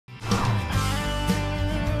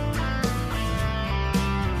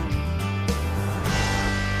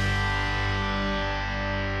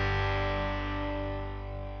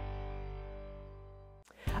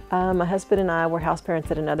My husband and I were house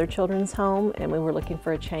parents at another children's home, and we were looking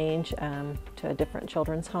for a change to a different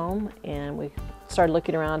children's home, and we started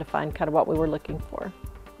looking around to find kind of what we were looking for.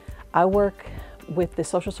 I work with the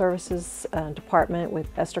social services department with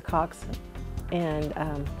Esther Cox and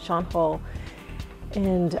Sean Hull,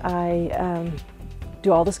 and I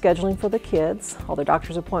do all the scheduling for the kids, all their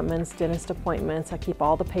doctor's appointments, dentist appointments. I keep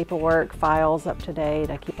all the paperwork, files up to date.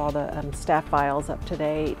 I keep all the staff files up to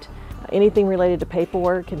date. Anything related to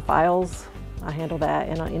paperwork and files, I handle that,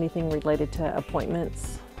 and anything related to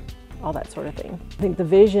appointments, all that sort of thing. I think the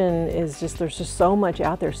vision is just, there's just so much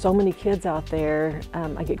out there, so many kids out there.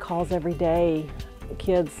 I get calls every day,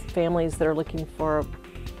 kids, families that are looking for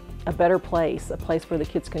a better place, a place where the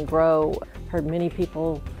kids can grow. I've heard many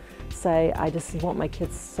people say, I just want my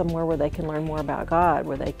kids somewhere where they can learn more about God,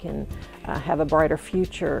 where they can have a brighter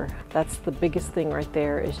future. That's the biggest thing right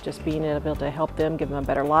there, is just being able to help them, give them a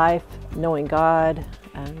better life, knowing God,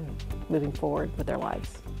 and moving forward with their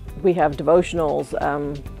lives. We have devotionals,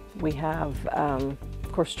 we have, of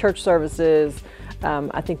course, church services.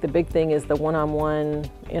 I think the big thing is the one-on-one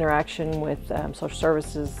interaction with social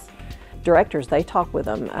services directors. They talk with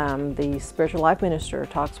them. The spiritual life minister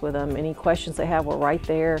talks with them. Any questions they have, we're right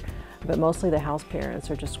there. But mostly the house parents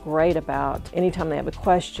are just great about anytime they have a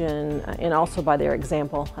question, and also by their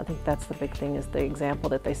example. I think that's the big thing, is the example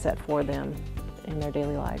that they set for them in their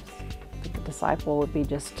daily lives. The disciple would be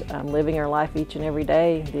just living our life each and every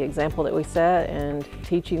day, the example that we set, and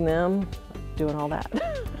teaching them, doing all that.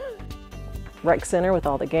 Rec center with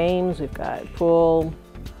all the games. We've got pool,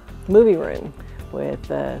 movie room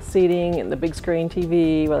with seating and the big screen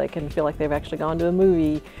TV where they can feel like they've actually gone to a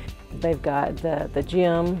movie. They've got the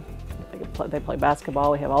gym. They play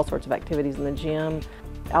basketball. We have all sorts of activities in the gym.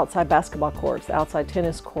 Outside basketball courts, outside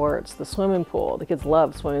tennis courts, the swimming pool. The kids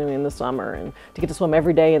love swimming in the summer, and to get to swim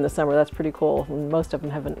every day in the summer, that's pretty cool. And most of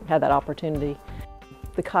them haven't had that opportunity.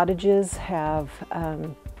 The cottages have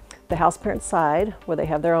the house parent side, where they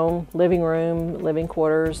have their own living room, living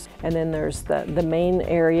quarters, and then there's the main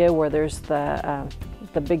area where there's the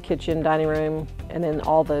big kitchen, dining room, and then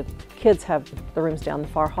all the kids have the rooms down the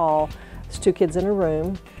far hall. There's 2 kids in a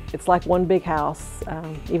room. It's like one big house.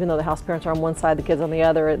 Even though the house parents are on one side, the kids on the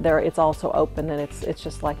other, it's also open, and it's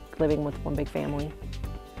just like living with one big family.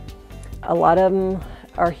 A lot of them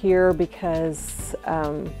are here because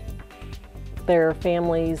their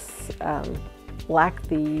families lack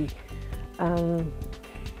the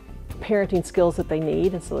parenting skills that they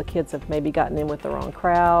need, and so the kids have maybe gotten in with the wrong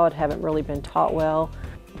crowd, haven't really been taught well.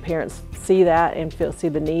 Parents see that and see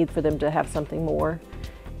the need for them to have something more.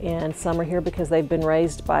 And some are here because they've been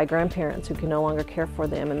raised by grandparents who can no longer care for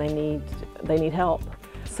them, and they need help.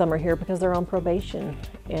 Some are here because they're on probation,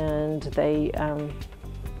 and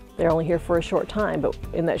they're only here for a short time, but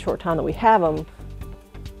in that short time that we have them,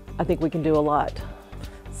 I think we can do a lot.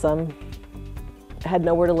 Some had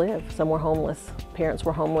nowhere to live. Some were homeless. Parents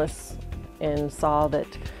were homeless and saw that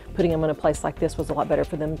putting them in a place like this was a lot better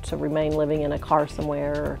for them to remain living in a car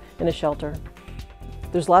somewhere or in a shelter.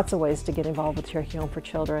 There's lots of ways to get involved with Cherokee Home for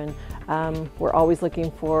Children. We're always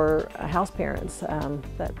looking for house parents.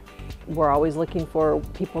 We're always looking for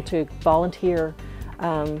people to volunteer.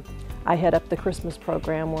 I head up the Christmas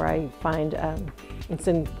program, where I find and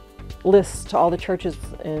send lists to all the churches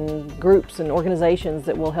and groups and organizations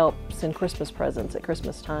that will help send Christmas presents at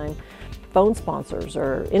Christmas time. Phone sponsors,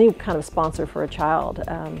 or any kind of sponsor for a child.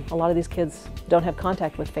 A lot of these kids don't have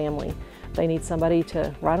contact with family. They need somebody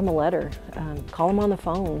to write them a letter, call them on the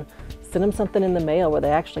phone, send them something in the mail where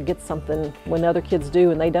they actually get something when other kids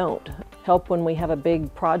do and they don't. Help when we have a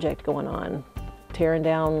big project going on, tearing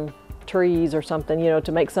down trees or something,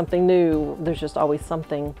 to make something new. There's just always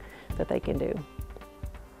something that they can do.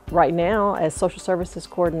 Right now, as social services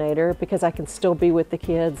coordinator, because I can still be with the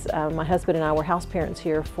kids, my husband and I were house parents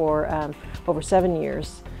here for over 7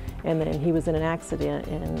 years, and then he was in an accident,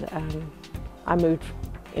 and I moved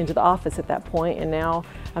into the office at that point, and now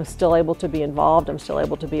I'm still able to be involved. I'm still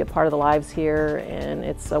able to be a part of the lives here, and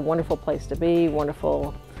it's a wonderful place to be,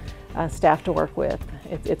 wonderful staff to work with.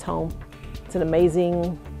 It's home. It's an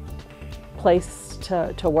amazing place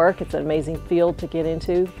to work. It's an amazing field to get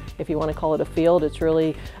into. If you want to call it a field, it's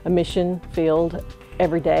really a mission field.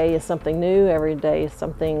 Every day is something new. Every day is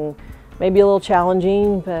something maybe a little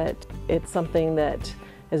challenging, but it's something that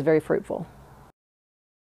is very fruitful.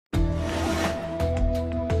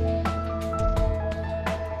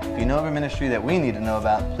 If you know of a ministry that we need to know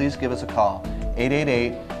about, please give us a call,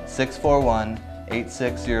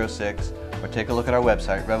 888-641-8606, or take a look at our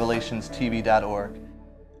website, revelationstv.org.